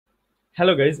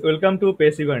Hello guys, welcome to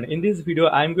Passivern. In this video,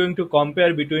 I am going to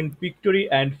compare between Pictory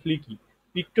and Fliki.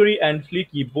 Pictory and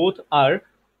Fliki both are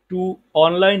two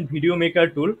online video maker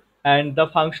tool, and the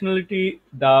functionality,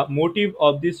 the motive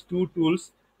of these two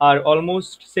tools are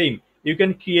almost same. You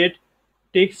can create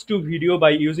text to video by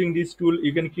using this tool.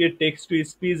 You can create text to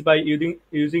speech by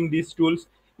using these tools.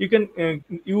 You can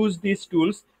use these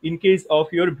tools in case of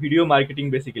your video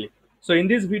marketing basically. So in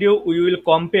this video we will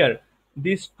compare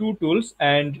these two tools,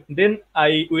 and then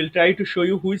I will try to show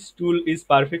you which tool is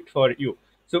perfect for you.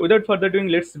 So without further ado,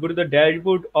 let's go to the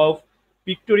dashboard of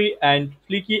Pictory and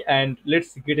Fliki and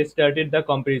let's get started the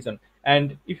comparison.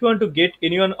 And if you want to get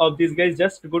any one of these guys,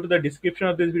 just go to the description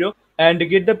of this video and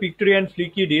get the Pictory and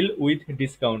Fliki deal with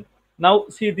discount. Now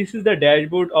see, this is the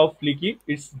dashboard of Fliki.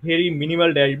 It's very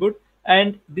minimal dashboard,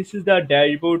 and this is the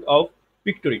dashboard of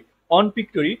Pictory. On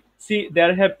Pictory, see,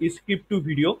 there have script to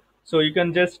video, so you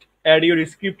can just add your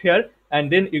script here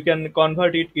and then you can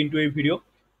convert it into a video.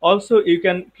 Also you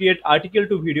can create article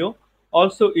to video.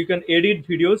 Also you can edit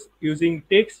videos using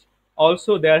text.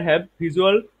 Also there have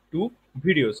visual to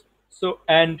videos. So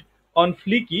and on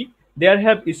Fliki there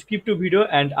have script to video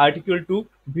and article to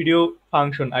video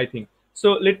function, I think.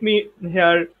 So let me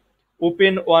here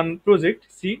open one project.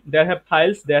 See, there have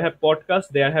files, there have podcasts,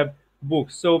 there have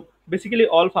books. So basically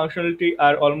all functionality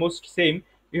are almost same.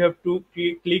 You have to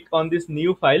click on this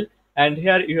new file, and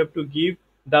here you have to give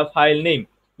the file name.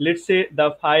 Let's say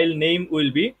the file name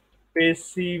will be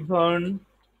Passivern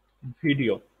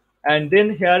video. And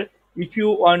then here, if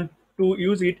you want to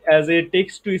use it as a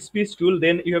text to speech tool,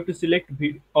 then you have to select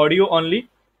audio only.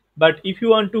 But if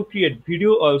you want to create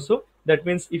video also, that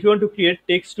means if you want to create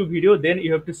text to video, then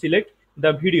you have to select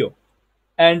the video.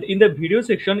 And in the video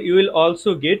section you will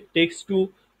also get text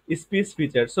to speech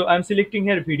feature. So I'm selecting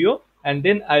here video, and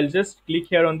then I'll just click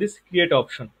here on this create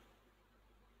option.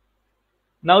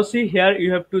 Now see, here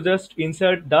you have to just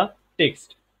insert the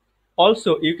text.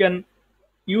 Also you can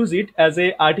use it as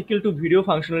a article to video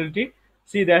functionality.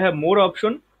 See, they have more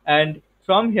option, and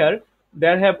from here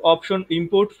they have option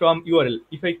import from URL.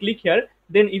 If I click here,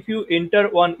 then if you enter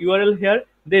one URL here,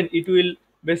 then it will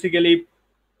basically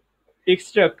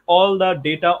extract all the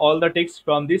data, all the text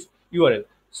from this URL.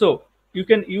 So you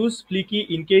can use Fliki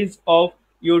in case of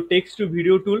your text to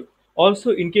video tool,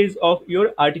 also in case of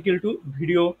your article to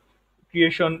video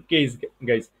creation case,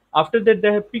 guys. After that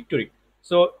they have Pictory.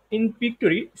 So in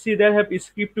Pictory, see, they have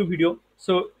script to video.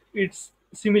 So it's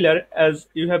similar as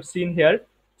you have seen here.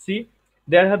 See,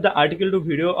 they have the article to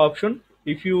video option.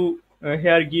 If you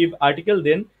here give article,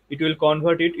 then it will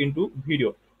convert it into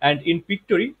video. And in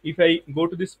Pictory, if I go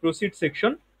to this proceed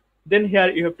section, then here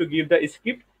you have to give the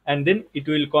script, and then it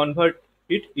will convert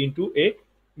it into a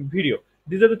video.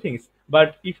 These are the things.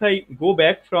 But if I go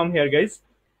back from here, guys,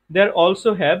 there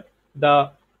also have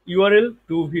the URL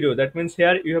to video. That means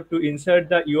here you have to insert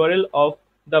the URL of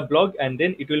the blog, and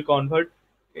then it will convert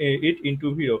it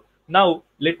into video. Now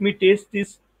let me test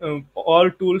this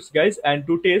all tools, guys, and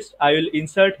to test I will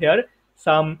insert here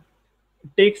some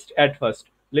text at first.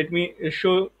 Let me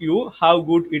show you how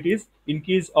good it is in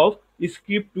case of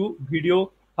script to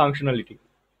video functionality.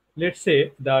 Let's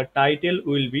say the title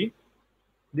will be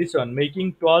this one: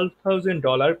 making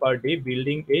 $12,000 per day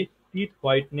building a teeth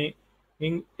whitening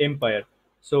empire.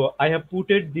 So I have put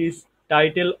this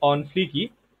title on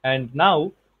Fliki, and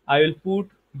now I will put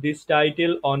this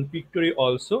title on Pictory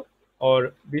also,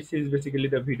 or this is basically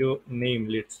the video name,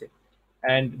 let's say.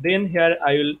 And then here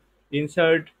I will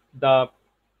insert the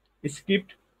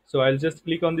script. So I'll just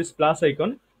click on this plus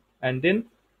icon, and then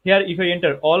here if I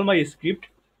enter all my script,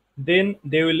 then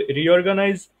they will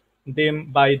reorganize them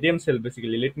by themselves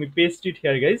basically. Let me paste it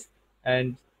here, guys,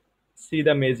 and see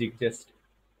the magic. Just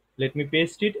let me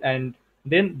paste it, and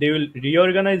then they will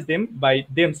reorganize them by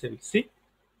themselves. See,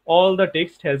 all the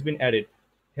text has been added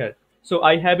here. So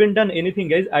I haven't done anything,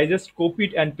 guys. I just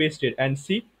copied and pasted, and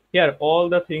see here all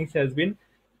the things has been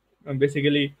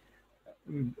basically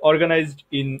organized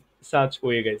in such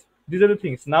way, guys. These are the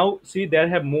things. Now see, there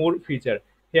have more feature.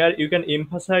 Here you can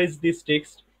emphasize this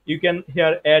text. You can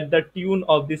here add the tune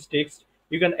of this text.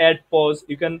 You can add pause.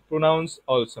 You can pronounce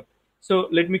also. So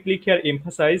let me click here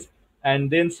emphasize, and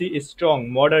then see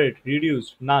strong, moderate,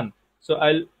 reduced, none. So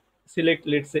I'll select,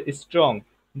 let's say, strong.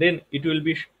 Then it will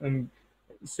be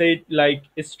said like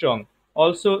strong.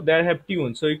 Also there have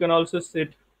tune, so you can also set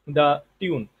the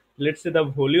tune. Let's say the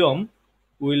volume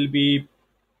will be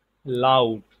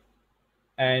loud,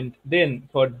 and then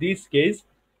for this case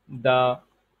the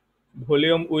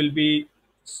volume will be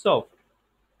soft,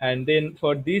 and then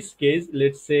for this case,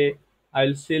 let's say,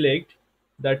 I'll select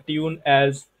the tune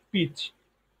as pitch,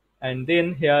 and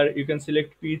then here you can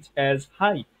select pitch as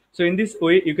high. So in this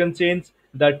way you can change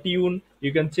the tune,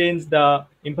 you can change the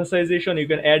emphasization, you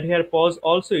can add here pause,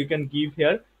 also you can give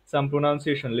here some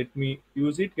pronunciation. Let me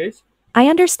use it, guys. I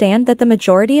understand that the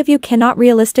majority of you cannot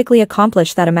realistically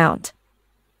accomplish that amount.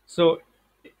 So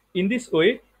in this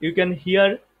way you can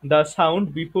hear the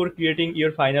sound before creating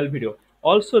your final video.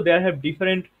 Also there have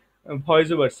different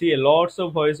voiceovers. See, lots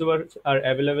of voiceovers are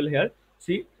available here.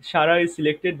 See, Shara is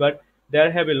selected, but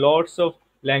there have a lots of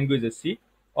languages. See,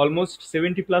 almost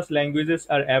 70 plus languages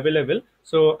are available,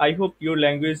 so I hope your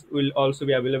language will also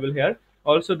be available here.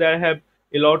 Also there have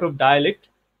a lot of dialect,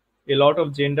 a lot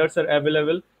of genders are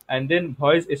available, and then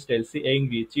voice style. See,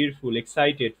 angry, cheerful,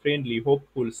 excited, friendly,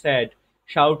 hopeful, sad,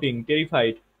 shouting,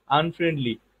 terrified,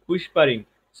 unfriendly, whispering.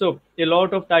 So a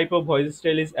lot of type of voice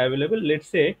style is available. Let's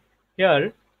say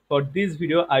here for this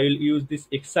video I will use this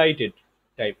excited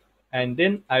type, and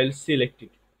then I'll select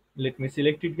it. Let me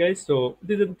select it, guys. So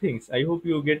these are the things, I hope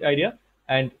you get idea.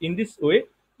 And in this way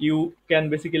you can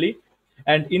basically,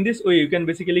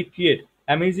 create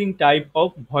amazing type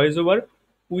of voiceover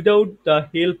without the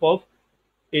help of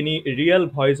any real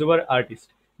voiceover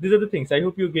artist. These are the things, I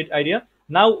hope you get idea.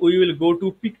 Now we will go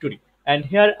to Pictory, and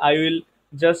here I will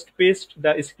just paste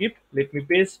the script. Let me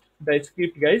paste the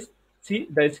script, guys. See,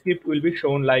 the script will be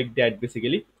shown like that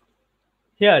basically.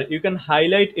 Here you can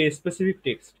highlight a specific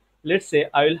text. Let's say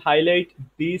I will highlight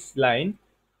this line,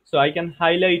 so I can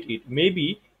highlight it.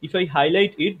 Maybe if I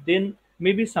highlight it, then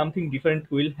maybe something different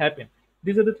will happen.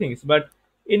 These are the things, but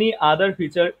any other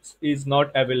feature is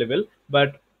not available.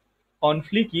 But on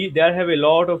Fliki, there have a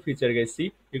lot of feature, guys.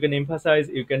 See, you can emphasize,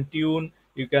 you can tune,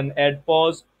 you can add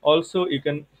pause. Also, you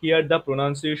can hear the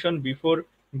pronunciation before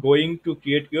going to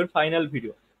create your final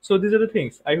video. So these are the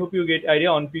things. I hope you get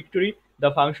idea. On Pictory,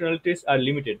 the functionalities are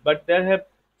limited, but there have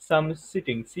some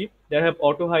settings. See, there have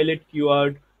auto highlight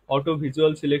keyword, auto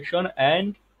visual selection,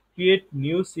 and create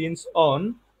new scenes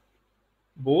on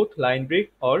both line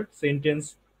break or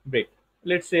sentence break.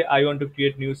 Let's say I want to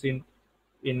create new scene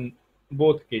in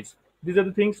both cases. These are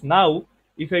the things. Now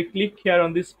if I click here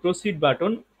on this proceed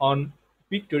button on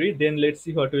Pictory, then let's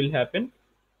see what will happen.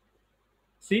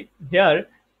 See, here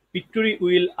Pictory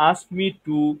will ask me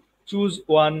to choose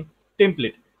one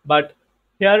template, but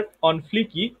here on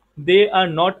Fliki they are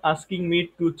not asking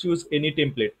me to choose any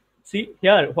template. See,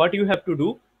 here what you have to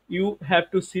do, you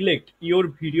have to select your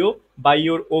video by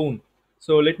your own.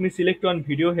 So let me select one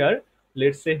video here.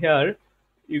 Let's say here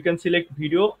you can select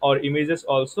video or images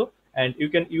also, and you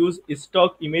can use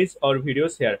stock image or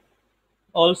videos here.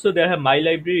 Also they have my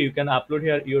library, you can upload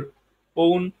here your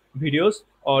own videos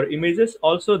or images.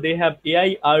 Also they have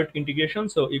AI art integration,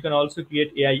 so you can also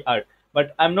create AI art,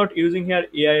 but I'm not using here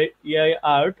AI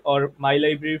art or my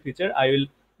library feature. I will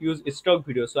use stock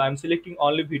video, so I'm selecting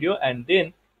only video. And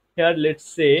then here let's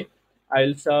say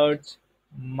I'll search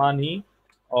money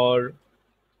or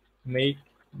make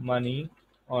money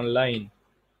online,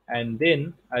 and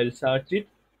then I'll search it.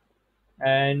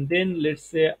 And then let's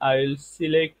say I'll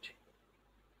select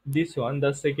this one,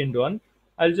 the second one.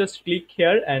 I'll just click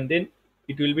here, and then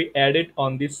it will be added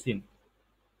on this scene.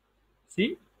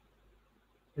 See,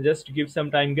 just give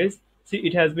some time, guys. See,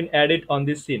 it has been added on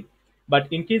this scene. But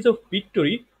in case of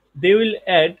Pictory, they will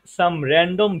add some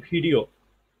random video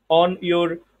on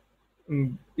your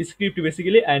script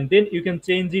basically, and then you can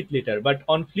change it later. But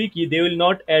on Fliki they will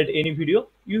not add any video,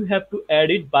 you have to add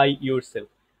it by yourself.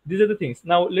 These are the things.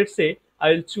 Now let's say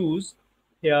I'll choose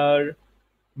here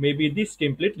maybe this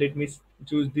template. Let me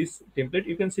choose this template.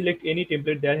 You can select any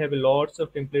template, there have lots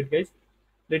of template, guys.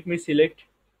 Let me select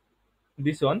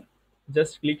this one.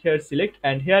 Just click here, select,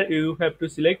 and here you have to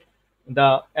select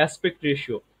the aspect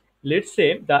ratio. Let's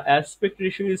say the aspect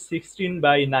ratio is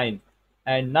 16:9,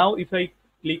 and now if I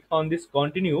click on this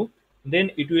continue,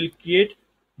 then it will create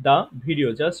the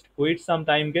video. Just wait some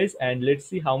time, guys, and let's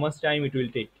see how much time it will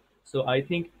take. So I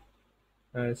think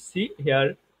see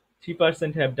here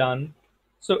 3% have done,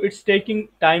 so it's taking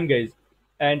time, guys.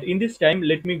 And in this time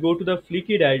let me go to the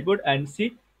Fliki dashboard and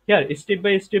see here step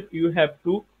by step you have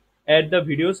to add the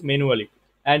videos manually,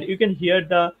 and you can hear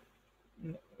the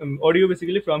audio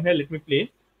basically from here. Let me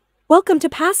play. Welcome to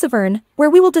Passivern, where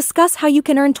we will discuss how you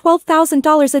can earn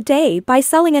 $12,000 a day by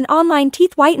selling an online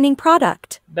teeth whitening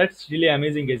product. That's really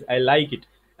amazing, guys. I like it.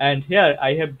 And here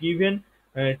I have given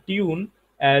tune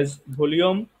as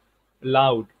volume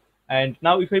loud. And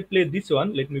now if I play this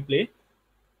one, let me play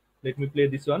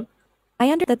this one. I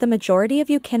understand that the majority of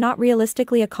you cannot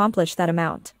realistically accomplish that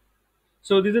amount.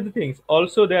 So these are the things.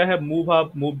 Also they have move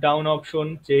up, move down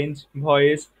option, change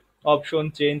voice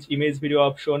option, change image video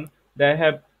option. They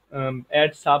have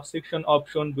add subsection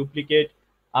option, duplicate,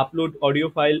 upload audio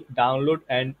file, download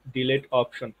and delete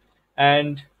option.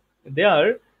 And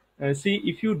there, see,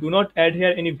 if you do not add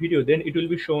here any video, then it will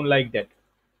be shown like that,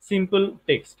 simple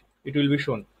text it will be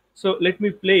shown. So let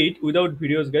me play it without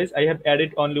videos, guys. I have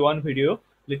added only one video.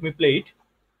 Let me play it.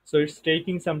 So it's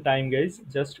taking some time, guys,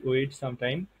 just wait some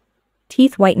time.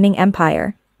 Teeth whitening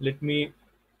empire. Let me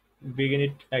begin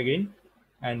it again,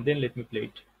 and then let me play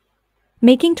it.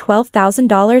 Making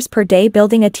 $12,000 per day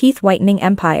building a teeth whitening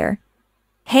empire.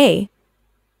 Hey!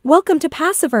 Welcome to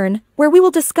Passivern, where we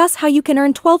will discuss how you can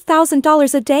earn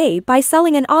 $12,000 a day by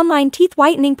selling an online teeth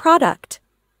whitening product.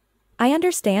 I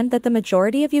understand that the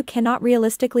majority of you cannot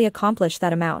realistically accomplish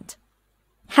that amount.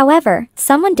 However,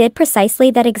 someone did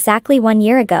precisely that exactly 1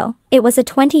 year ago. It was a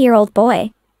 20-year-old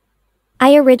boy.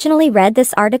 I originally read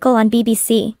this article on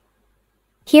BBC.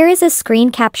 Here is a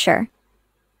screen capture.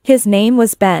 His name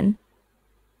was Ben.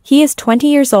 He is 20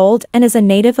 years old and is a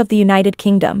native of the United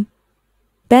Kingdom.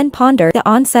 Ben pondered the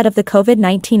onset of the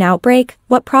COVID-19 outbreak,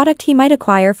 what product he might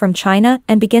acquire from China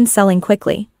and begin selling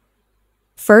quickly.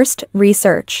 First,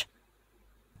 research.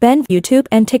 Ben viewed YouTube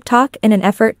and TikTok in an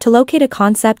effort to locate a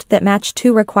concept that matched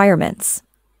two requirements.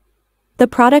 The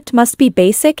product must be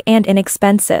basic and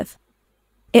inexpensive.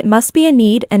 It must be a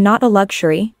need and not a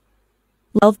luxury.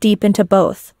 Delve deep into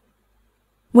both.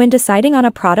 When deciding on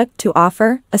a product to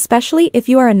offer, especially if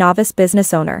you are a novice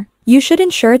business owner, you should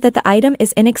ensure that the item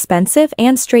is inexpensive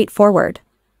and straightforward.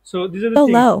 So these are the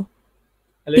things. Low.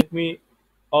 Let me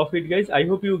off it, guys. I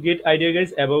hope you get idea,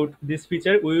 guys, about this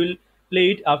feature. We will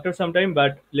play it after some time,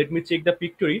 but let me check the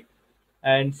Pictory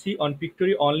and see. On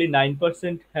Pictory only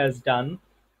 9% has done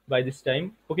by this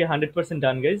time. Okay, 100%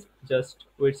 done, guys. Just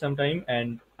wait some time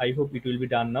and I hope it will be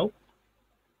done now.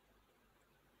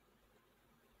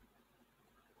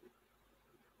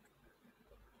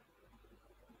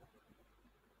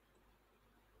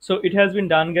 So it has been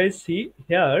done, guys. See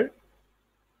here,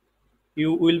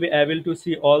 you will be able to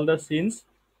see all the scenes,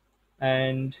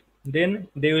 and then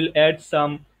they will add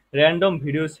some random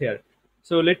videos here.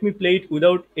 So let me play it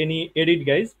without any edit,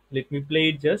 guys. Let me play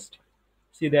it just.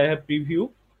 See, there I have preview.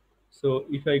 So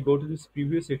if I go to this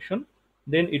preview section,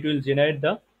 then it will generate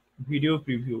the video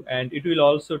preview, and it will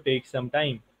also take some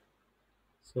time.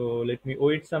 So let me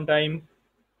wait some time,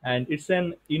 and it's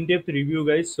an in-depth review,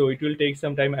 guys, so it will take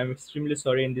some time. I'm extremely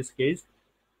sorry in this case.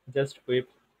 Just wait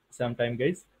some time,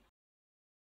 guys.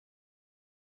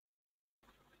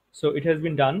 So it has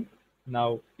been done.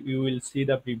 Now you will see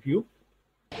the preview.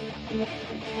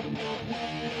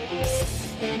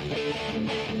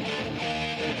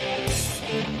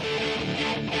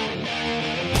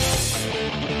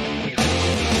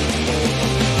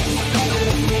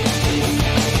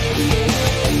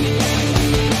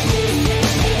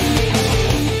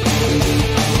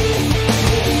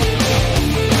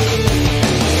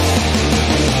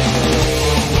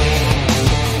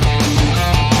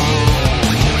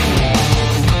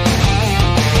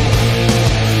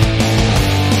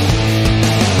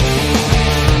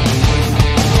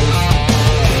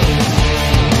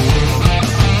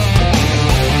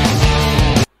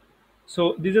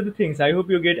 So these are the things. I hope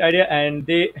you get idea, and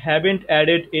they haven't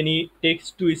added any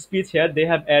text to speech here. They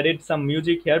have added some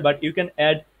music here, but you can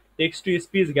add text to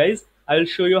speech, guys. I will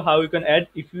show you how you can add.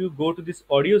 If you go to this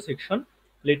audio section,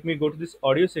 let me go to this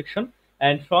audio section,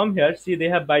 and from here, see, they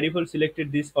have by default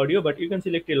selected this audio, but you can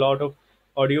select a lot of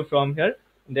audio from here.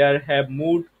 They have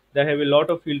mood, they have a lot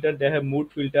of filter, they have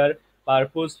mood filter,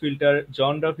 purpose filter,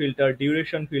 genre filter,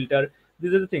 duration filter.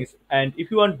 These are the things. And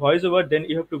if you want voiceover, then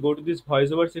you have to go to this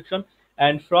voiceover section,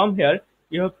 and from here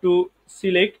you have to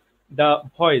select the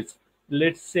voice.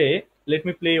 Let's say, let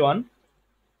me play one.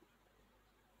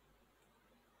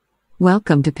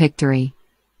 Welcome to Pictory.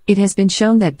 It has been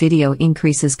shown that video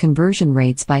increases conversion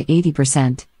rates by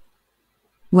 80%.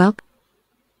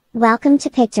 Welcome to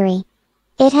Pictory.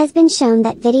 It has been shown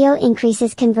that video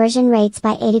increases conversion rates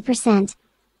by 80%.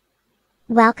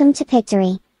 Welcome to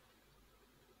Pictory.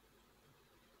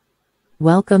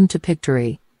 Welcome to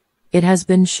Pictory. It has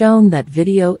been shown that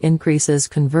video increases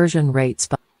conversion rates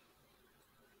by...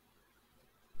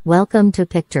 Welcome to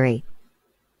Pictory.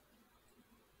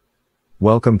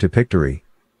 Welcome to Pictory.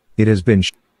 It has been...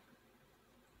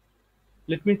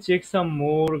 Let me check some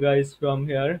more, guys, from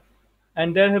here.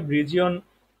 And there have region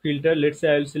filter. Let's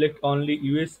say I'll select only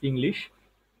US English.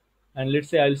 And let's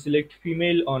say I'll select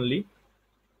female only.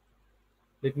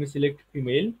 Let me select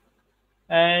female.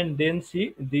 And then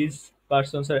see, these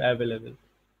persons are available.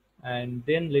 And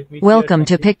then let me... Welcome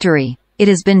to Pictory. It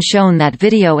has been shown that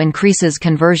video increases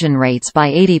conversion rates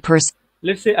by 80%.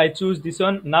 Let's say I choose this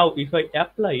one. Now if I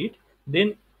apply it,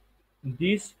 then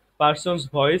this person's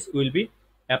voice will be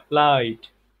applied.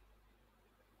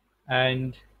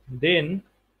 And then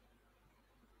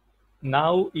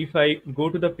Now if I go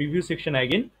to the preview section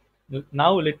again,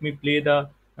 now let me play the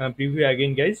preview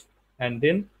again, guys, and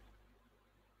then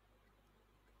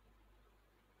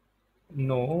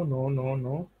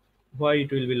no, why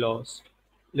it will be lost.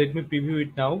 Let me preview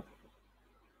it now,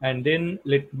 and then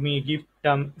let me give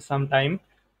some time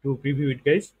to preview it,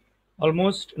 guys.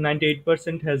 Almost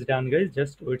 98% has done, guys.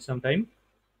 Just wait some time.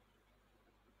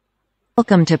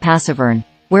 Welcome to Passivern,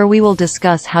 where we will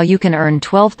discuss how you can earn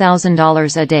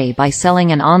 $12,000 a day by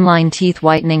selling an online teeth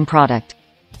whitening product.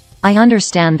 I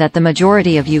understand that the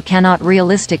majority of you cannot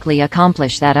realistically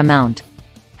accomplish that amount.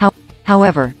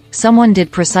 However, someone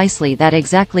did precisely that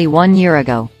exactly 1 year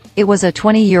ago. It was a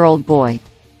 20-year-old boy.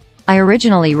 I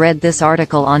originally read this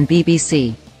article on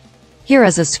BBC. Here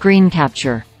is a screen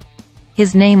capture.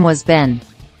 His name was Ben.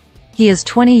 He is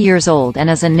 20 years old and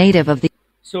is a native of the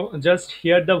So just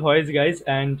hear the voice, guys,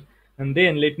 and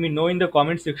then let me know in the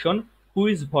comment section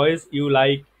whose voice you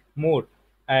like more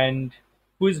and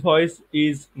whose voice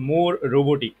is more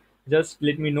robotic. Just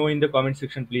let me know in the comment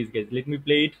section, please, guys. Let me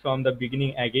play it from the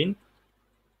beginning again.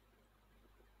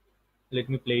 Let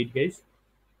me play it, guys.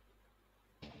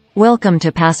 Welcome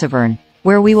to Passivern,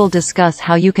 where we will discuss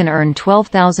how you can earn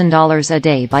 $12,000 a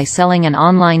day by selling an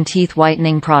online teeth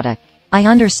whitening product. I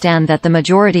understand that the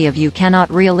majority of you cannot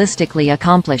realistically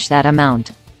accomplish that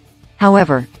amount.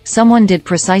 However, someone did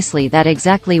precisely that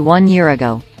exactly 1 year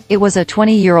ago. It was a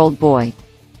 20-year-old boy.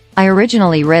 I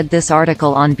originally read this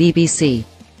article on BBC.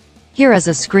 Here is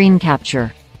a screen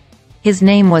capture. His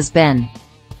name was Ben.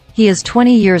 He is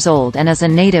 20 years old and is a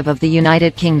native of the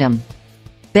United Kingdom.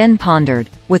 Ben pondered,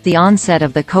 with the onset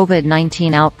of the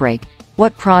COVID-19 outbreak,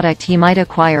 what product he might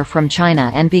acquire from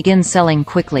China and begin selling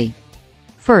quickly.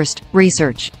 First,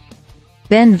 research.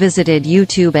 Ben visited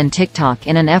YouTube and TikTok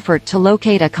in an effort to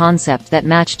locate a concept that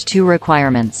matched two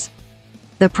requirements.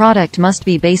 The product must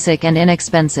be basic and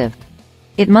inexpensive.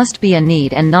 It must be a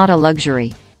need and not a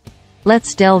luxury.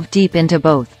 Let's delve deep into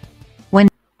both.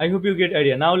 I hope you get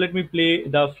idea. Now let me play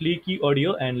the Fliki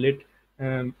audio and let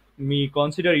me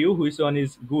consider you which one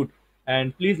is good.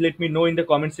 And please let me know in the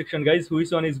comment section, guys,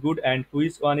 which one is good and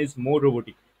which one is more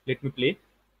robotic. Let me play.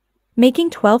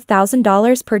 Making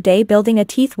 $12,000 per day building a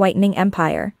teeth whitening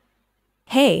empire.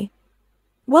 Hey!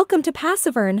 Welcome to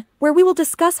Passivern, where we will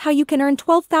discuss how you can earn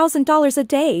 $12,000 a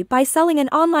day by selling an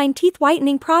online teeth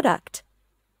whitening product.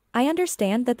 I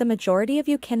understand that the majority of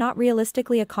you cannot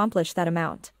realistically accomplish that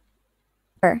amount.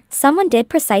 Someone did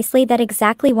precisely that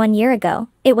exactly 1 year ago.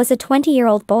 It was a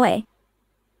 20-year-old boy.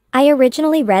 I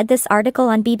originally read this article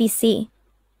on BBC.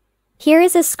 Here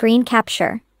is a screen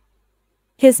capture.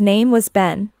 His name was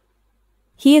Ben.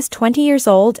 He is 20 years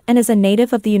old and is a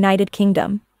native of the United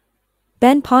Kingdom.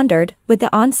 Ben pondered, with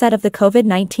the onset of the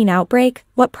COVID-19 outbreak,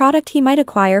 what product he might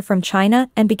acquire from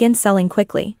China and begin selling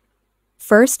quickly.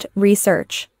 First,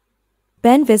 research.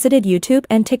 Ben visited YouTube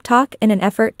and TikTok in an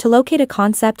effort to locate a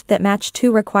concept that matched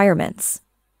two requirements.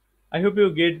 I hope you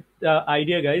get the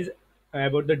idea, guys,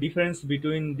 about the difference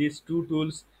between these two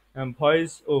tools,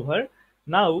 voice over.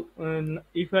 Now,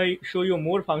 if I show you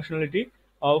more functionality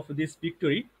of this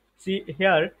Pictory, see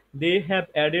here they have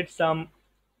added some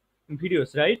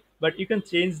videos, right? But you can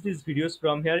change these videos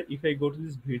from here. If I go to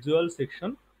this visual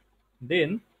section,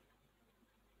 then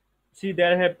see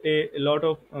there have a lot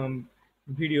of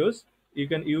videos. You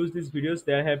can use these videos.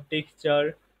 They have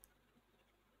texture,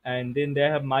 and then they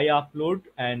have my upload,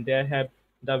 and they have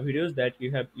the videos that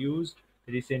you have used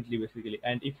recently, basically.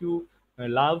 And if you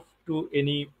love to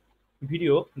any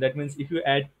video, that means if you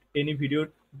add any video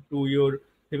to your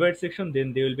favorite section,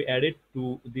 then they will be added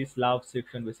to this love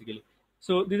section, basically.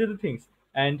 So these are the things.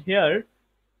 And here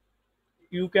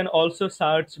you can also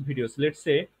search videos. Let's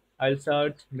say I'll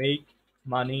search make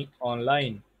money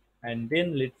online, and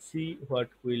then let's see what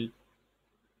will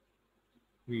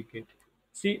we get.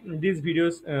 See these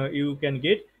videos you can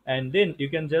get, and then you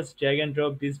can just drag and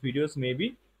drop these videos.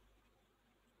 Maybe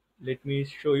let me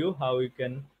show you how you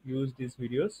can use these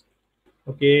videos.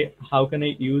 Okay, how can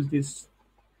I use these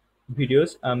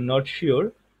videos? I'm not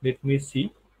sure. Let me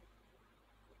see.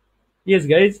 Yes,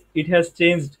 guys, it has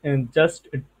changed, and just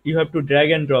you have to drag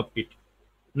and drop it.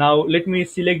 Now let me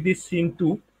select this scene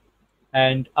 2,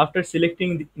 and after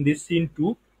selecting this scene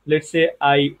 2, let's say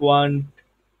I want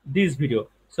this video,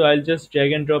 so I'll just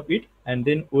drag and drop it and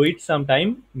then wait some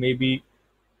time, maybe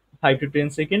 5 to 10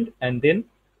 seconds, and then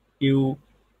you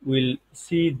will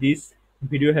see this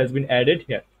video has been added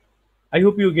here. I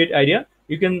hope you get idea.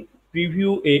 You can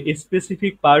preview a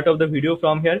specific part of the video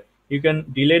from here. You can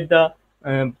delete the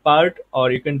part,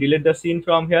 or you can delete the scene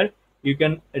from here. You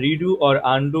can redo or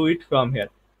undo it from here.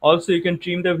 Also, you can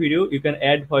trim the video. You can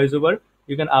add voiceover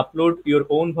you can upload your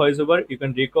own voiceover, you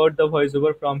can record the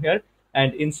voiceover from here.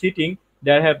 And in setting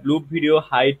there have loop video,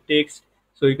 hide text,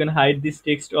 so you can hide this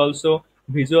text also,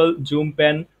 visual zoom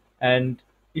pan. And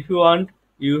if you want,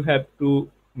 you have to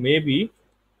maybe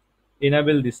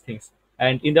enable these things.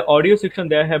 And in the audio section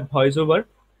there have voiceover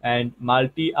and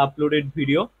multi uploaded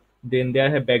video, then there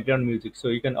have background music, so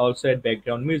you can also add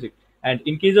background music. And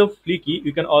in case of Fliki,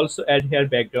 you can also add here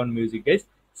background music, guys.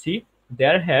 See,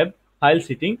 there have file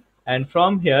setting, and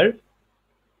from here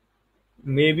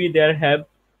maybe there have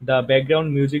the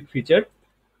background music feature.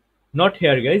 Not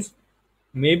here, guys,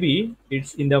 maybe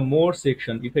it's in the more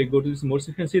section. If I go to this more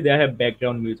section, see, they have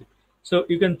background music, so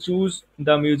you can choose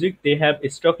the music. They have a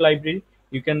stock library,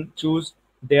 you can choose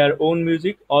their own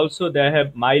music. Also they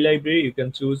have my library, you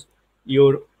can choose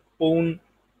your own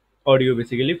audio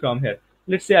basically from here.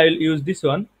 Let's say I will use this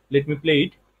one, let me play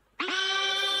it.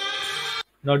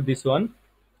 Not this one,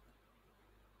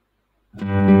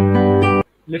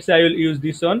 let's say I will use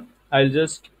this one. I'll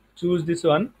just choose this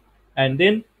one, and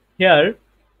then here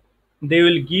they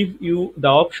will give you the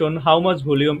option how much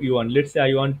volume you want. Let's say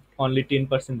I want only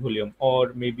 10% volume,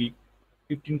 or maybe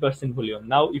 15% volume.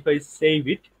 Now if I save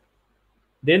it,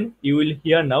 then you will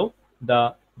hear now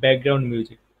the background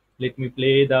music. Let me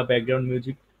play the background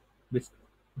music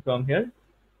from here.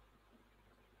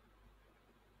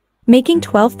 Making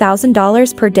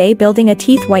 $12,000 per day building a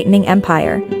teeth whitening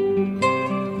empire.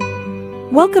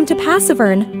 Welcome to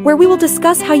Passivern, where we will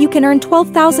discuss how you can earn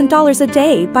 $12,000 a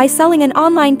day by selling an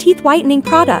online teeth whitening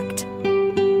product.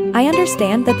 I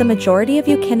understand that the majority of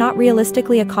you cannot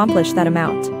realistically accomplish that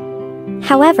amount.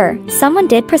 However, someone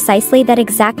did precisely that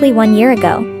exactly 1 year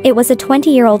ago. It was a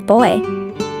 20-year-old boy.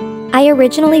 I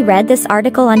originally read this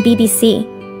article on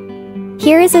BBC.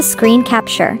 Here is a screen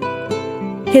capture.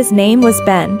 His name was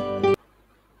Ben.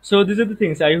 So these are the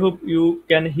things. I hope you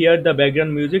can hear the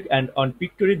background music, and on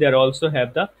Pictory there also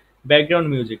have the background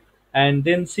music. And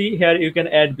then see here, you can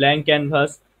add blank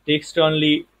canvas, text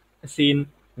only scene,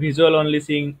 visual only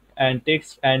scene, and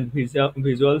text and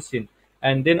visual scene.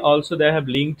 And then also they have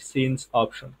linked scenes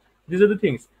option. These are the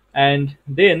things. And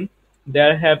then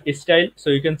there have a style,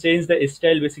 so you can change the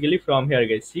style basically from here,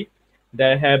 guys. See,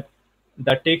 they have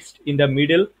the text in the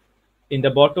middle, in the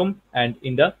bottom, and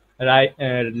in the right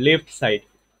left side.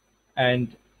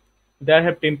 And they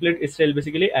have template style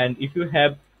basically, and if you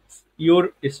have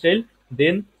your style,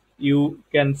 then you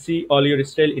can see all your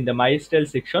style in the my style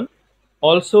section.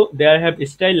 Also there have a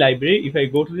style library. If I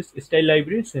go to this style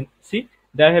library, see,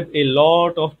 they have a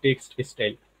lot of text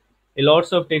style. A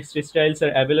lots of text styles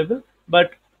are available,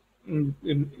 but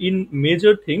in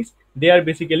major things they are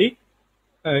basically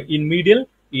in middle,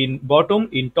 in bottom,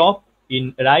 in top,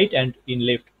 in right, and in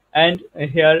left. And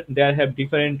here they have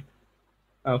different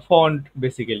font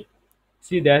basically.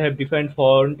 See, they have different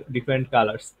font, different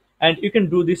colors, and you can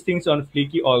do these things on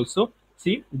Fliki also.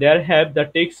 See, there have the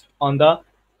text on the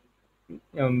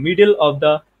middle of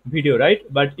the video, right?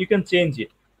 But you can change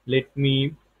it. Let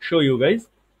me show you guys.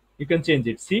 You can change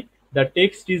it. See, the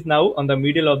text is now on the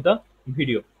middle of the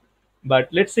video, but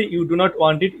let's say you do not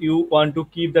want it, you want to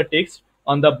keep the text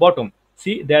on the bottom.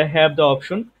 See, there have the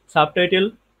option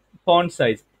subtitle font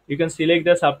size. You can select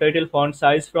the subtitle font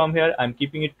size from here. I'm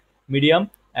keeping it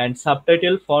medium. And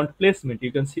subtitle font placement, you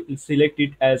can select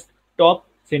it as top,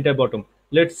 center, bottom.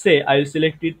 Let's say I will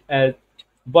select it as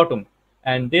bottom,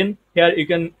 and then here you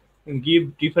can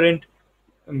give different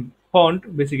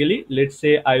font basically. Let's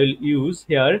say I will use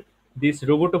here this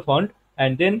Roboto font,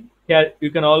 and then here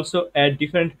you can also add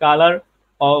different color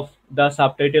of the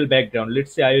subtitle background.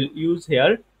 Let's say I will use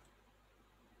here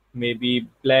maybe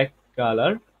black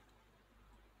color.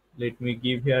 Let me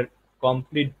give here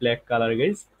complete black color,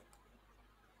 guys.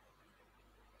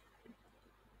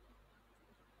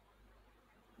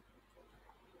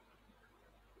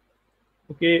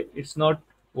 Okay, it's not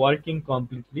working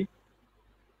completely.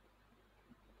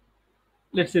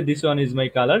 Let's say this one is my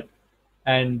color,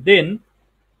 and then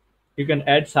you can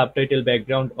add subtitle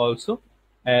background also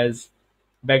as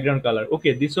background color.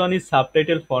 Okay, this one is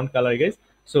subtitle font color, guys.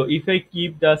 So if I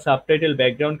keep the subtitle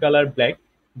background color black,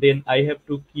 then I have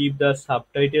to keep the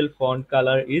subtitle font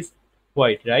color is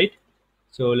white, right?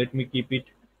 So let me keep it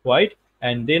white,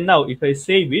 and then now if I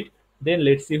save it, then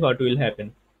let's see what will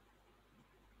happen.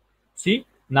 See,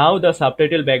 now the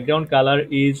subtitle background color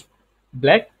is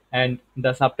black, and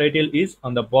the subtitle is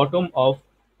on the bottom of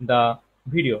the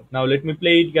video. Now let me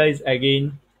play it, guys,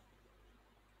 again.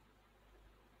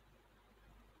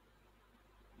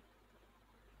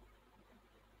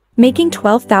 Making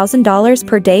 $12,000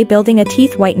 per day building a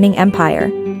teeth whitening empire.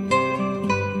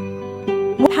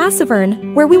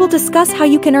 Passivern, where we will discuss how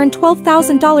you can earn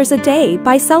 $12,000 a day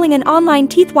by selling an online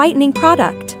teeth whitening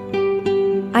product.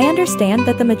 I understand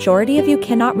that the majority of you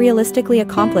cannot realistically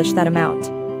accomplish that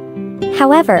amount.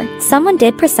 However, someone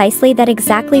did precisely that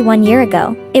exactly 1 year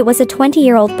ago. It was a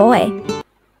 20-year-old boy.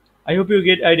 I hope you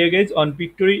get idea, guys. On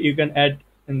Pictory you can add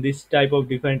in this type of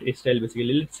different style.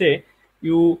 Basically, let's say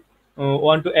you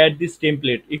want to add this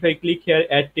template. If I click here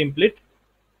add template,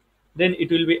 then it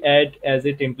will be add as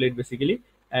a template basically,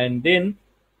 and then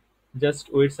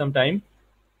just wait some time.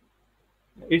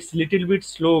 It's little bit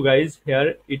slow, guys.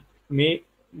 Here it may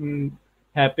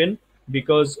happen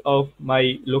because of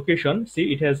my location.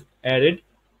 See, it has added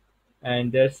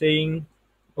and they're saying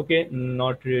okay,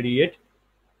 not ready yet.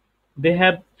 They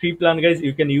have free plan, guys.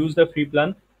 You can use the free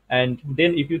plan, and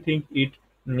then if you think it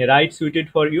right suited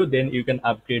for you, then you can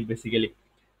upgrade basically.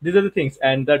 These are the things,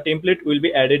 and the template will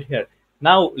be added here.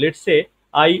 Now let's say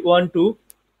I want to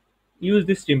use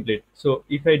this template. So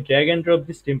if I drag and drop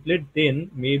this template, then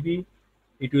maybe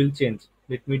it will change.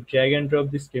 Let me drag and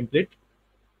drop this template.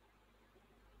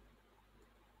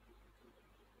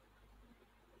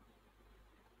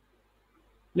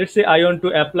 Let's say I want to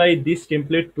apply this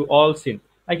template to all scene.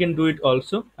 I can do it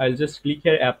also. I'll just click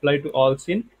here apply to all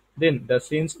scene, then the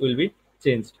scenes will be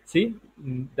changed. See,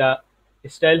 the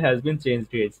style has been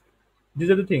changed, guys. These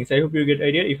are the things. I hope you get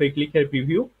idea. If I click here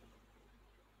preview,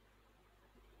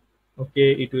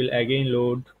 okay, it will again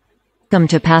load. Welcome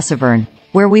to Passivern,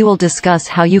 where we will discuss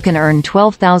how you can earn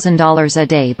 $12,000 a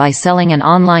day by selling an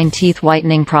online teeth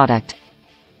whitening product.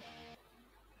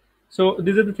 So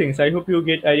these are the things. I hope you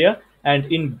get idea.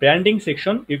 And in branding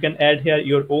section, you can add here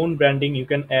your own branding. You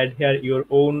can add here your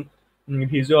own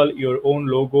visual, your own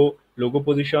logo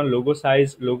position, logo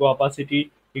size, logo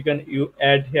opacity. You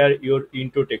add here your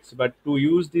intro text. But to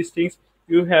use these things,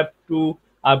 you have to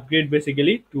upgrade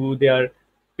basically to their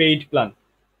paid plan.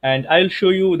 And I'll show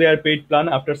you their paid plan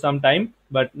after some time.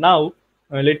 But now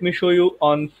let me show you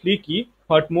on Fliki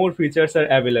what more features are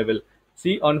available.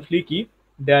 See, on Fliki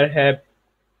there have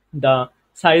the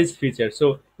size feature,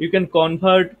 so you can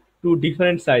convert to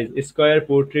different size: square,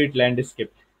 portrait,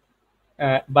 landscape.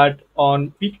 But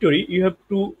on Pictory you have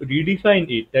to redefine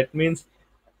it. That means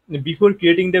before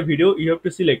creating the video you have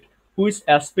to select which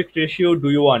aspect ratio do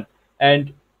you want,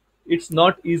 and it's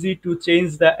not easy to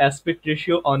change the aspect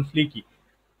ratio on Fliki,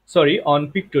 sorry,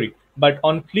 on Pictory. But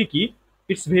on Fliki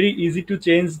it's very easy to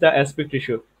change the aspect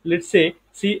ratio. Let's say,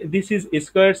 see, this is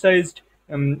square sized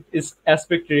is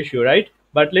aspect ratio, right?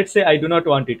 But let's say I do not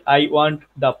want it. I want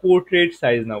the portrait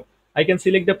size now. I can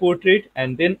select the portrait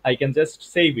and then I can just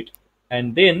save it,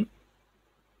 and then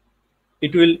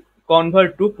it will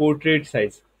convert to portrait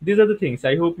size. These are the things.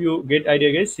 I hope you get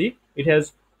idea, guys. See, it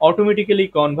has automatically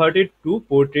converted to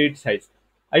portrait size.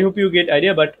 I hope you get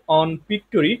idea. But on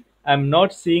Pictory I'm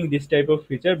not seeing this type of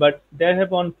feature, but they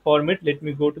have on format. Let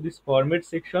me go to this format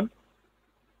section.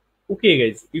 Okay,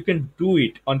 guys, you can do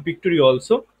it on Pictory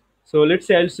also. So let's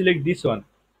say I'll select this one.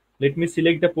 Let me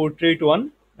select the portrait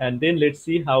one, and then let's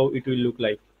see how it will look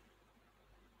like.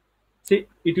 See,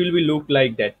 it will be look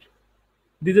like that.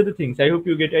 These are the things. I hope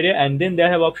you get idea. And then they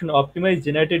have option optimize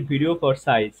generated video for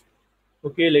size.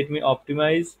 Okay, let me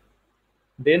optimize.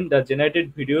 Then the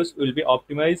generated videos will be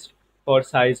optimized for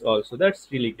size also. That's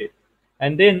really great.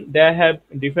 And then they have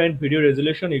different video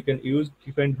resolution. You can use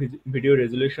different video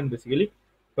resolution basically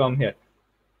from here.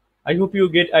 I hope you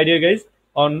get idea, guys.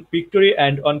 On Pictory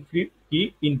and on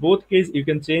Fliki, in both cases you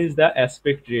can change the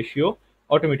aspect ratio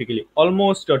automatically,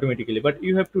 almost automatically, but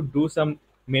you have to do some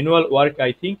manual work,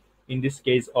 I think, in this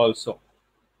case also.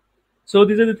 So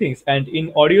these are the things. And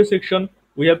in audio section,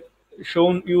 we have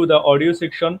shown you the audio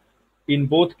section in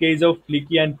both cases of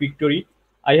Fliki and Pictory.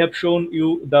 I have shown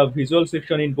you the visual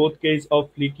section in both cases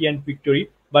of Fliki and Pictory.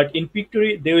 But in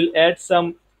Pictory they will add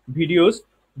some videos,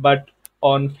 but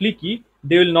on Fliki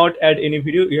they will not add any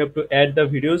video. You have to add the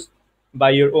videos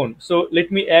by your own. So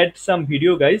let me add some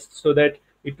video, guys, so that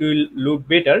it will look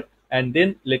better, and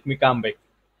then let me come back.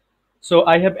 So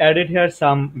I have added here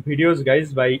some videos,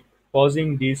 guys, by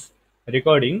pausing this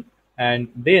recording, and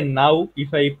then now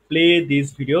if I play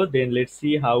this video, then let's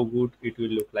see how good it will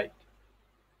look like.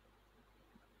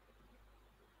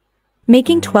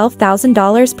 Making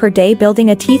 $12,000 per day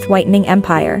building a teeth whitening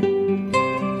empire.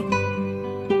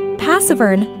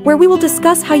 Passivern, where we will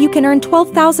discuss how you can earn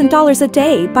 $12,000 a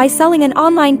day by selling an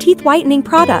online teeth whitening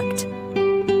product.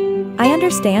 I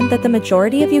understand that the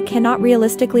majority of you cannot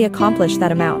realistically accomplish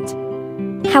that amount.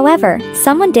 However,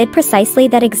 someone did precisely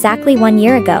that exactly 1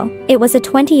 year ago. It was a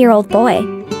 20-year-old boy.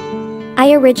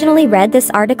 I originally read this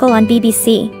article on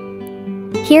BBC.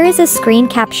 Here is a screen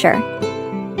capture.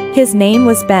 His name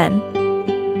was Ben.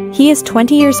 He is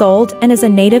 20 years old and is a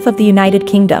native of the United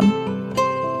Kingdom.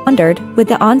 Wondered, with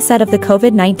the onset of the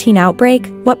COVID-19 outbreak,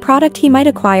 what product he might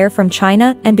acquire from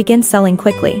China and begin selling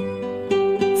quickly.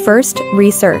 First,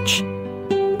 research.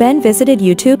 Ben visited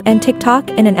YouTube and TikTok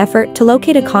in an effort to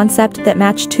locate a concept that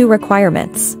matched two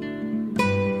requirements.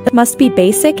 It must be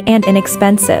basic and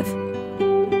inexpensive.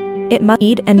 It must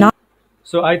need and not.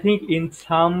 So I think in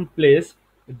some place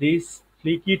this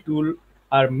Fliki tool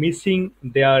are missing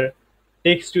their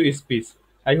text to speech.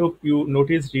 I hope you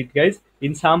noticed it, guys.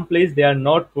 In some place they are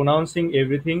not pronouncing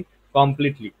everything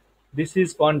completely. This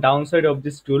is one downside of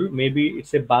this tool. Maybe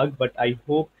it's a bug, but I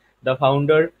hope the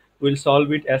founder will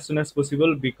solve it as soon as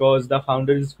possible, because the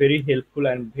founder is very helpful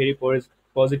and very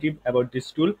positive about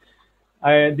this tool.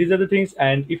 These are the things.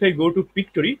 And if I go to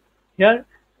Pictory here,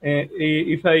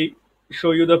 if I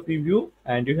show you the preview,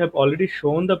 and you have already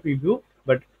shown the preview,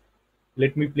 but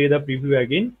let me play the preview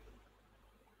again.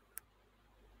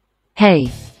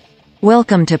 Hey,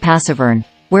 welcome to Passivern,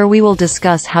 where we will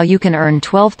discuss how you can earn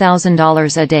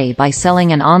 $12,000 a day by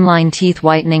selling an online teeth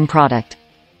whitening product.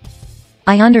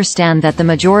 I understand that the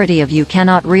majority of you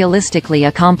cannot realistically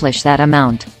accomplish that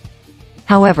amount.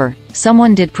 However,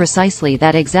 someone did precisely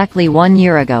that exactly 1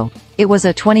 year ago. It was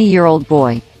a 20-year-old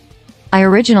boy. I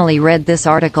originally read this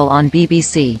article on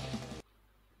BBC.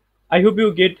 I hope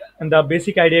you get the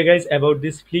basic idea, guys, about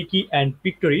this Fliki and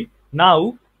Pictory.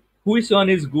 Now, which one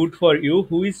is good for you,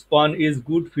 which one is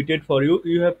good fitted for you,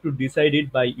 you have to decide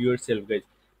it by yourself, guys.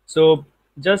 So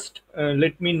just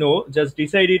let me know, just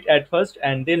decide it at first,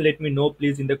 and then let me know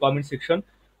please in the comment section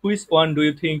which one do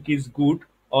you think is good,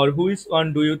 or which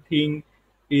one do you think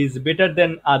is better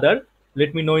than other.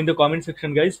 Let me know in the comment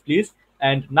section, guys, please.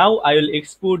 And now I will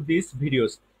export these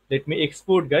videos. Let me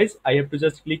export, guys. I have to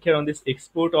just click here on this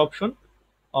export option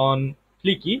on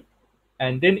Fliki,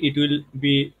 and then it will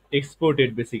be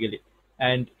exported basically.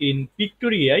 And in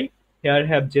Pictory AI, here I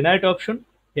have generate option.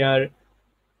 Here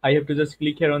I have to just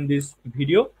click here on this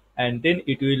video, and then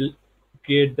it will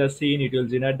create the scene, it will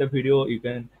generate the video, you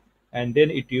can, and then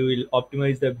it will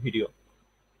optimize the video.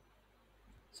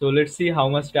 So let's see how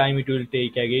much time it will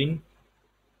take again.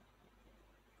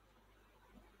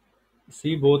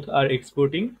 See, both are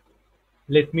exporting.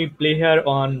 Let me play here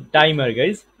on timer,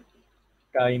 guys.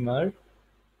 Timer,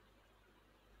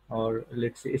 or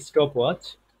let's say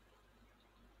stopwatch.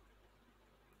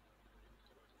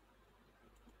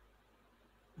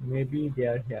 Maybe they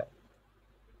are here.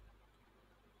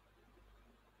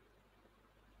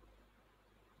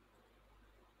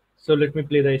 So let me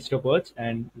play the stopwatch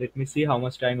and let me see how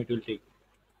much time it will take.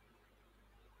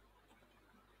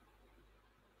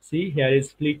 See, here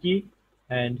is Fliki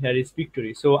and here is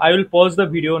Pictory. So I will pause the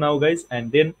video now, guys,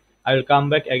 and then I will come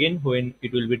back again when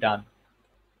it will be done.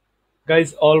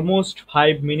 Guys, almost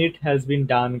 5 minutes has been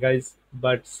done, guys,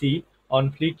 but see,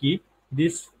 on Fliki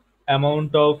this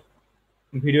amount of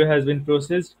video has been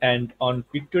processed, and on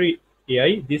Pictory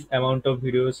AI this amount of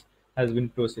videos has been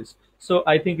processed. So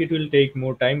I think it will take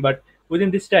more time, but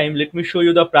within this time let me show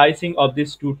you the pricing of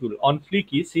this two tool. On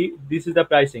Fliki, see, this is the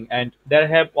pricing, and there I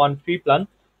have one free plan.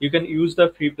 You can use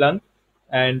the free plan,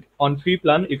 and on free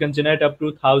plan you can generate up to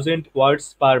 1000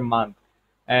 words per month.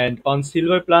 And on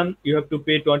silver plan you have to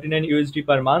pay 29 USD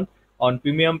per month. On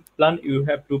premium plan you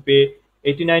have to pay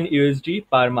 89 USD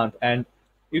per month, and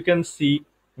you can see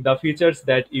the features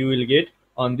that you will get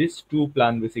on this two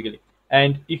plan basically.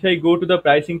 And if I go to the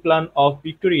pricing plan of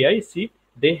Pictory AI, see,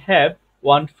 they have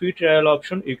one free trial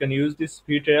option. You can use this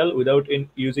free trial without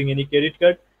using any credit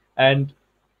card, and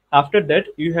after that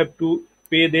you have to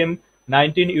pay them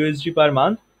 19 USD per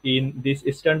month. In this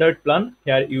standard plan,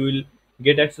 here you will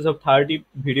get access of 30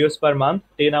 videos per month,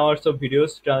 10 hours of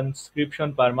videos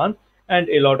transcription per month, and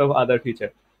a lot of other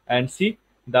features. And see,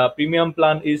 the premium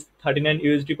plan is 39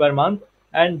 USD per month,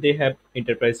 and they have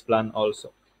enterprise plan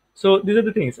also. So these are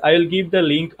the things. I will give the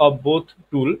link of both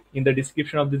tool in the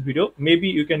description of this video. Maybe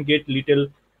you can get little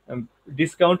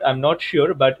discount, I'm not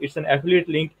sure, but it's an affiliate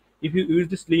link. If you use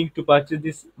this link to purchase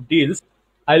these deals,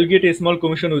 I'll get a small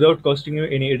commission without costing you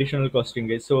any additional costing,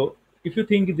 guys. So if you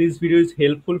think this video is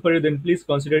helpful for you, then please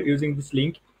consider using this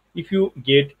link if you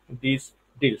get these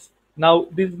deals. Now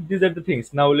these are the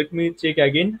things. Now let me check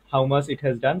again how much it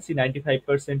has done. See,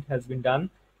 95% has been done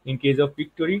in case of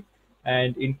Pictory,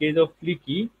 and in case of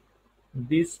Fliki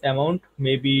this amount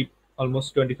maybe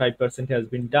almost 25% has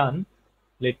been done.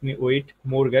 Let me wait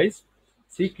more, guys.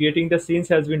 See, creating the scenes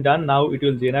has been done. Now it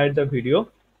will generate the video.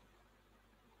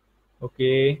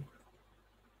 Okay,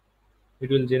 it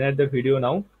will generate the video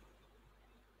now.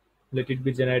 Let it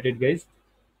be generated, guys.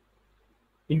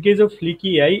 In case of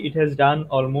Fliki AI, it has done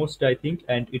almost, I think,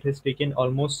 and it has taken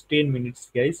almost 10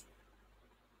 minutes, guys.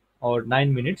 or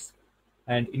 9 minutes.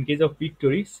 And in case of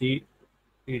Pictory, see,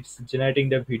 it's generating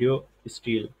the video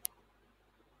still.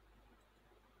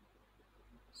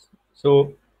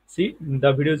 So see,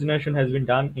 the video generation has been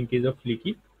done in case of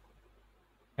Fliki.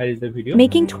 Here is the video.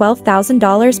 Making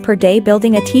 $12,000 per day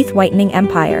building a teeth whitening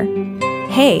empire.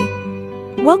 Hey!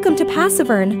 Welcome to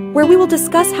Passivern, where we will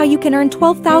discuss how you can earn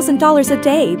 $12,000 a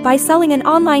day by selling an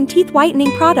online teeth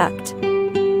whitening product.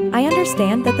 I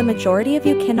understand that the majority of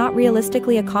you cannot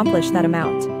realistically accomplish that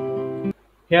amount.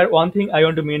 Here, one thing I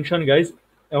want to mention, guys,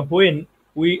 when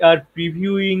we are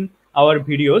previewing our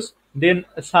videos, then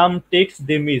some text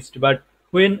they missed, but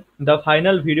when the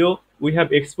final video we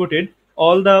have exported,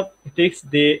 all the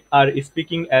text they are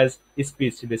speaking as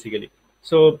speech basically.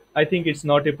 So I think it's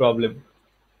not a problem.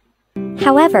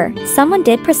 However, someone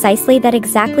did precisely that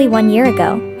exactly 1 year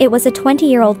ago. It was a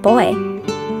 20-year-old boy.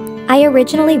 I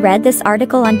originally read this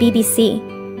article on BBC.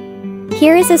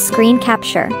 Here is a screen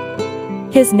capture.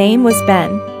 His name was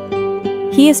Ben.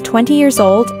 He is 20 years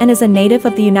old and is a native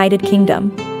of the United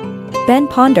Kingdom. Ben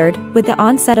pondered, with the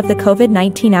onset of the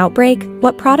COVID-19 outbreak,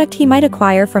 what product he might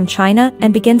acquire from China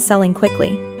and begin selling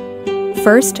quickly.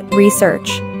 First,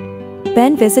 research.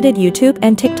 Ben visited YouTube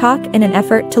and TikTok in an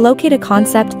effort to locate a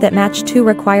concept that matched two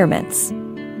requirements.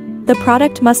 The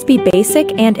product must be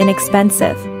basic and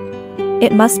inexpensive.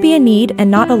 It must be a need and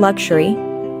not a luxury.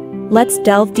 Let's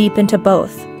delve deep into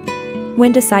both.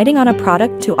 When deciding on a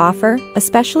product to offer,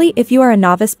 especially if you are a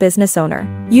novice business owner,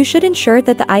 you should ensure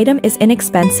that the item is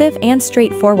inexpensive and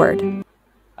straightforward.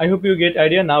 I hope you get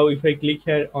idea. Now if I click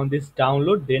here on this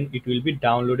download, then it will be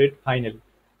downloaded finally.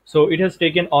 So it has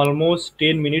taken almost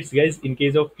 10 minutes, guys, in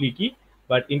case of Fliki,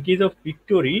 but in case of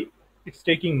Pictory, it's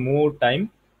taking more time.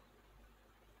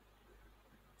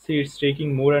 See, it's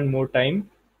taking more and more time.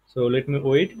 So let me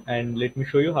wait and let me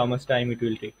show you how much time it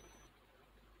will take.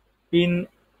 In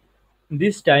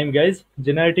this time, guys,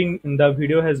 generating the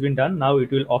video has been done. Now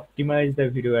it will optimize the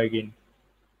video again.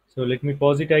 So let me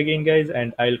pause it again, guys,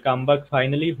 and I'll come back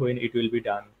finally when it will be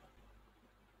done.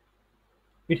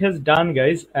 It has done,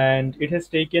 guys, and it has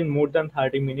taken more than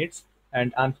 30 minutes,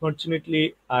 and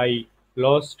unfortunately I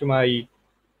lost my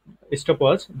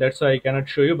stopwatch, that's why I cannot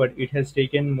show you, but it has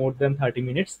taken more than 30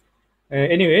 minutes.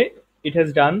 Anyway, it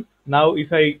has done. Now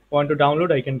if I want to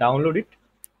download, I can download it.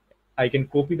 I can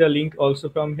copy the link also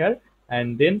from here,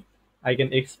 and then I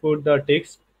can export the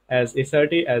text as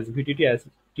SRT, as VTT, as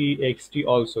TXT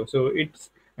also. So it's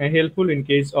helpful in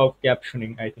case of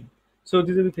captioning, I think. So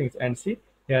these are the things, and see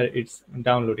here it's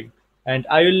downloading, and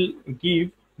I will give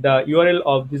the URL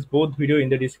of this both video in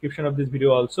the description of this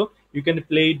video also. You can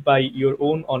play it by your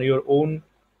own on your own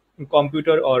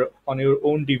computer or on your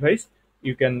own device.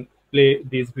 You can play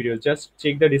these videos. Just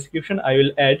check the description. I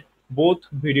will add both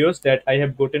videos that I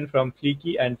have gotten from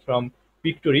Fliki and from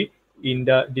Pictory in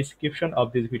the description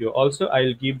of this video. Also, I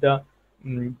will give the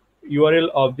URL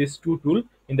of this two tool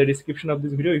in the description of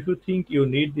this video. If you think you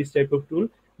need this type of tool,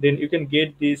 then you can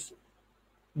get this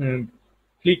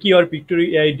Fliki or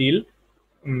Pictory AI deal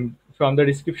from the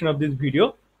description of this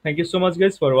video. Thank you so much,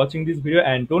 guys, for watching this video,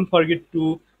 and don't forget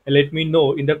to let me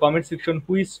know in the comment section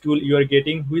which tool you are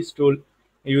getting, which tool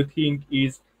you think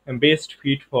is best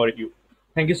fit for you.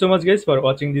 Thank you so much, guys, for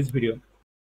watching this video.